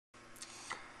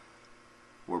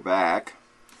We're back.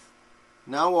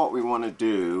 Now what we want to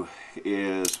do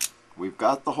is, we've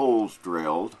got the holes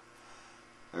drilled.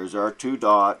 There's our two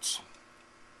dots.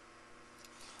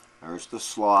 There's the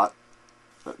slot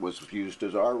that was used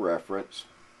as our reference.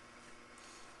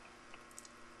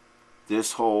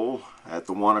 This hole at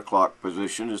the 1 o'clock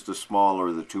position is the smaller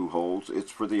of the two holes.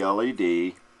 It's for the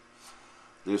LED.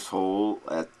 This hole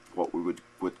at what we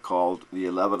would call the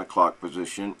 11 o'clock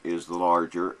position is the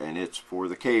larger, and it's for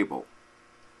the cable.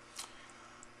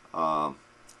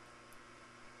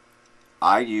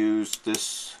 I use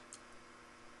this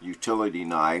utility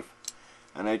knife,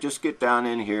 and I just get down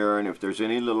in here, and if there's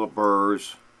any little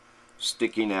burrs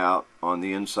sticking out on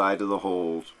the inside of the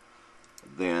holes,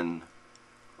 then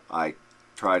I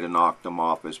try to knock them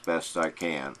off as best I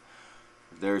can.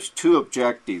 There's two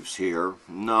objectives here.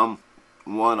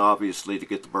 One, obviously, to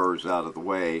get the burrs out of the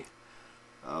way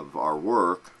of our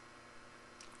work,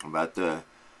 but the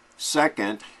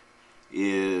second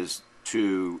is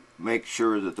to make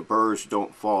sure that the burrs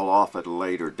don't fall off at a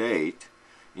later date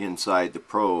inside the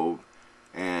probe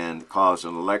and cause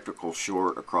an electrical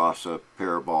short across a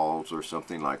pair of balls or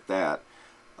something like that,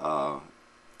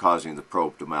 causing the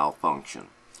probe to malfunction.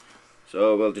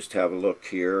 So we'll just have a look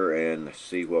here and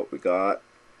see what we got.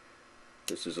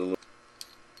 This is a little,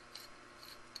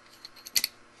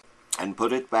 and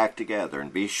put it back together,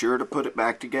 and be sure to put it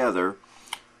back together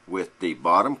with the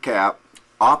bottom cap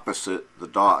opposite the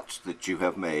dots that you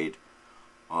have made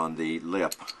on the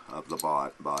lip of the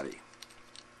body.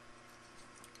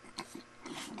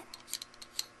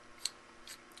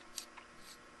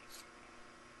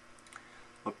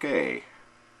 Okay,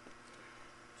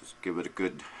 just give it a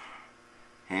good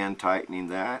hand tightening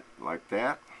that, like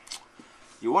that.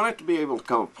 You want it to be able to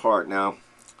come apart. Now,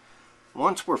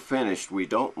 once we're finished, we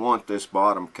don't want this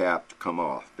bottom cap to come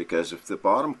off, because if the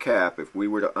bottom cap, if we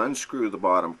were to unscrew the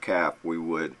bottom cap, we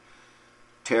would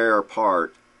tear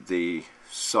apart the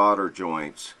solder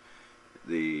joints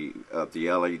of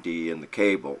the LED and the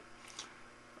cable.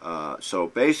 So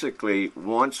basically,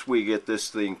 once we get this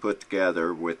thing put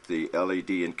together with the LED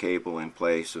and cable in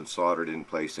place and soldered in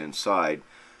place inside,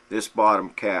 this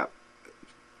bottom cap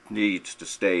needs to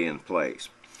stay in place.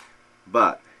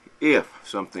 But if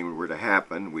something were to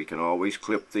happen, we can always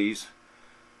clip these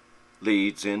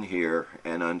leads in here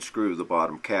and unscrew the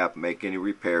bottom cap, make any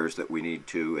repairs that we need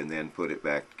to, and then put it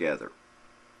back together.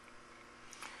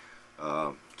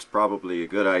 It's probably a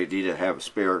good idea to have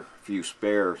a few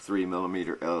spare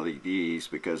 3mm LEDs,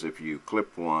 because if you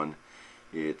clip one,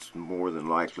 it's more than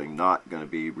likely not going to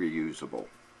be reusable.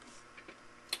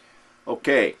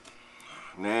 Okay,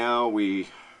 now we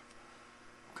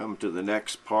come to the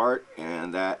next part,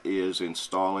 and that is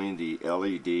installing the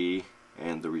LED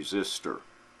and the resistor.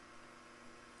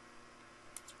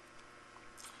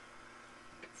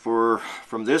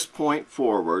 From this point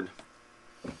forward,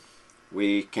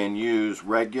 we can use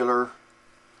regular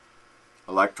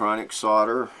electronic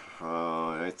solder.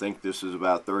 I think this is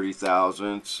about 30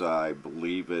 thousandths. I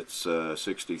believe it's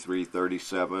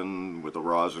 6337 with a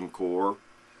rosin core.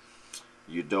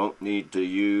 You don't need to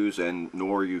use, and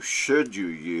nor should you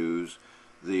use,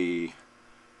 the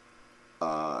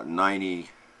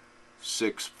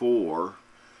 96.4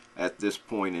 at this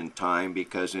point in time,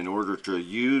 because in order to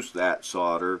use that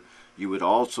solder, you would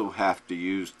also have to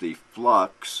use the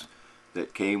flux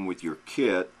that came with your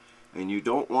kit, and you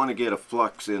don't want to get a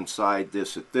flux inside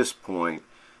this at this point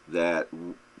that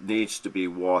needs to be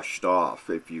washed off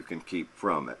if you can keep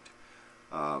from it.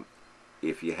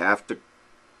 If you have to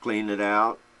clean it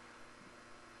out,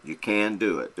 you can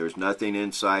do it. There's nothing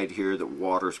inside here that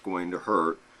water's going to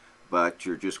hurt, but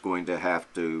you're just going to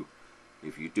have to,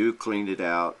 if you do clean it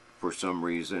out for some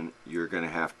reason, you're going to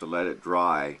have to let it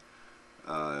dry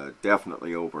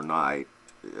definitely overnight.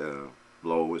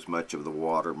 Blow as much of the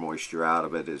water moisture out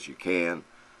of it as you can.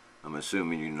 I'm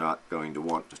assuming you're not going to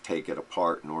want to take it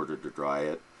apart in order to dry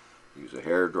it. Use a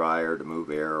hair dryer to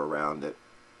move air around it,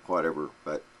 whatever,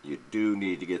 but you do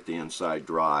need to get the inside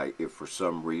dry if for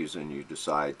some reason you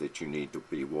decide that you need to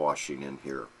be washing in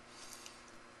here.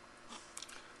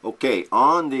 Okay,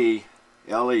 on the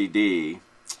LED,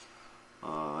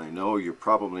 I know you're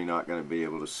probably not going to be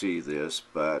able to see this,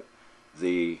 but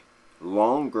the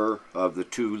longer of the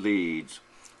two leads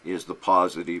is the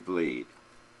positive lead.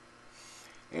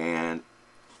 And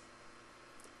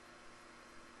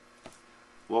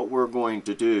what we're going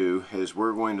to do is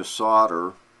we're going to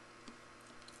solder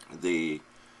the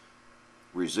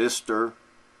resistor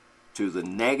to the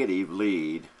negative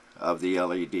lead of the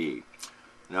LED.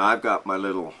 Now I've got my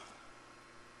little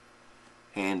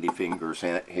handy fingers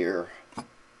here,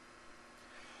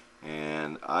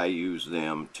 and I use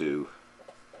them to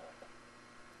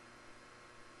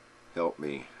help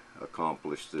me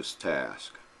accomplish this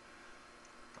task.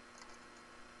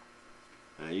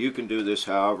 Now you can do this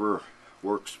however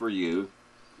works for you.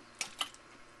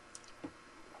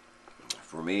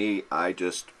 For me, I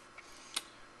just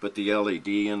put the LED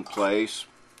in place,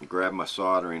 grab my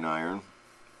soldering iron,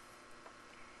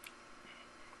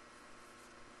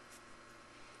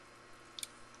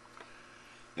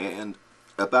 and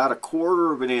about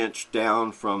 1/4 of an inch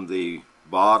down from the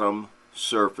bottom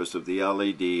surface of the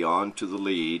LED onto the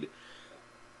lead,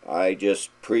 I just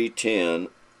pre-tin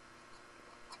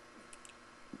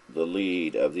the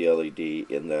lead of the LED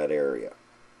in that area.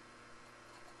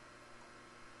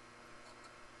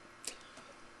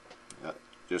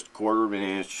 Just 1/4 of an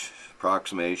inch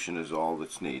approximation is all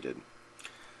that's needed.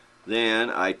 Then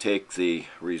I take the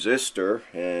resistor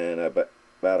and about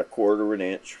 1/4 of an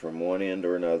inch from one end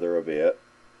or another of it,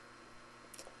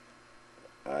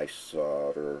 I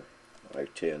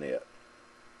tin it.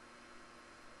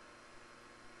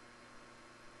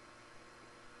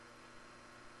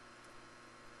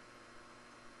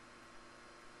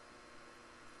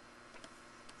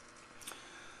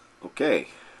 Okay.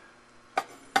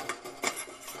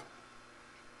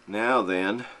 Now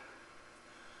then,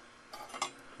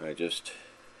 I just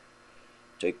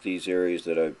take these areas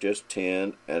that I've just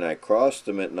tinned and I cross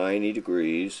them at 90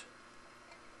 degrees.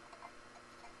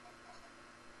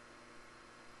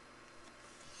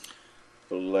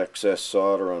 A little excess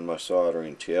solder on my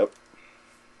soldering tip.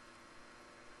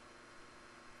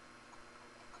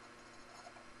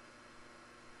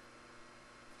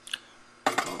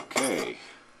 Okay,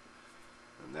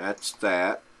 and that's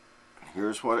that.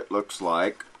 Here's what it looks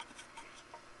like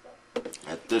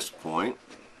at this point.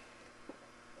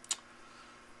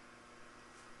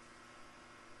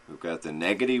 We've got the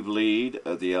negative lead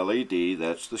of the LED,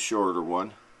 that's the shorter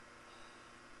one,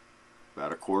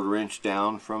 about 1/4 inch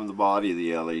down from the body of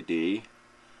the LED,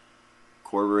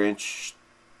 1/4 inch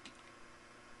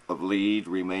of lead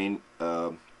remain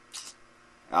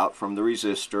out from the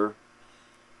resistor,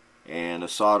 and a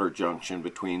solder junction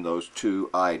between those two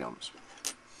items.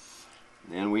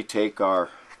 Then we take our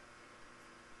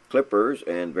clippers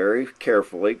and very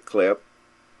carefully clip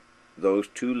those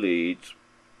two leads.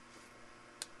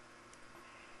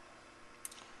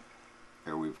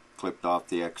 Here we've clipped off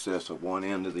the excess of one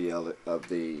end of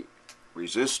the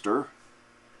resistor,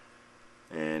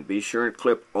 and be sure and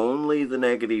clip only the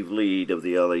negative lead of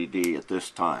the LED at this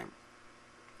time.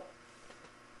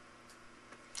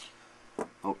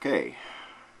 Okay,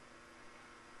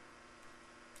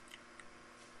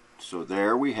 so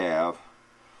there we have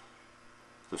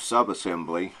the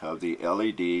subassembly of the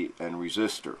LED and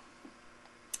resistor.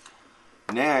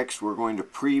 Next, we're going to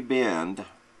pre-bend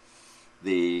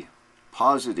the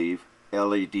positive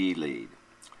LED lead.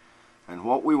 And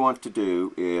what we want to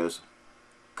do is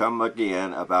come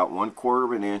again about 1/4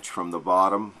 of an inch from the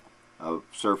bottom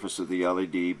surface of the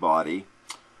LED body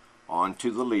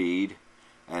onto the lead,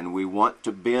 and we want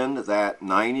to bend that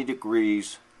 90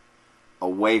 degrees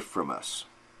away from us.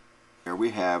 Here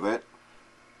we have it,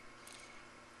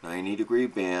 90-degree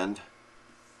bend.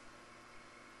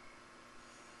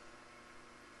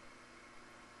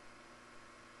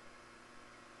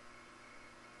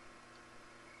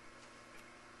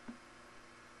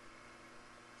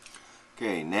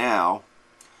 Okay, now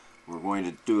we're going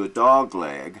to do a dog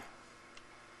leg.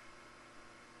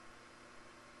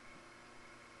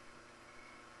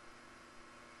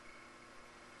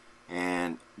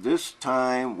 And this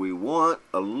time we want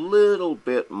a little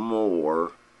bit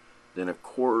more than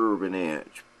 1/4 of an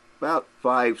inch, about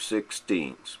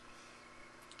 5/16.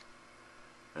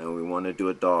 And we want to do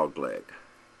a dog leg.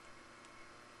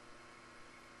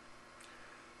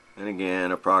 And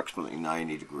again, approximately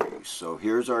 90 degrees. So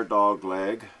here's our dog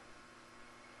leg.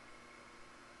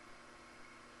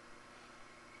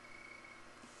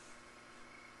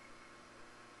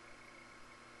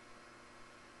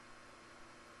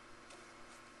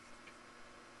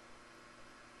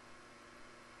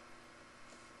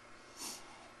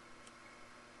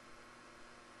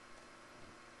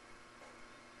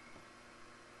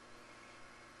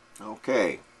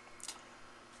 Okay,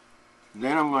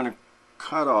 then I'm going to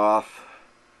cut off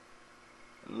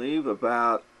and leave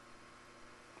about,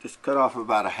 just cut off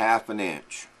about 1/2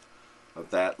 inch of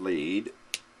that lead.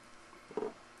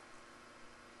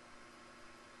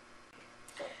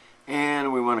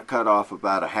 And we want to cut off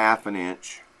about 1/2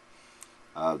 inch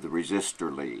of the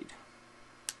resistor lead.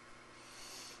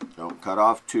 Don't cut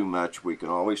off too much, we can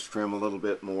always trim a little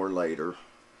bit more later.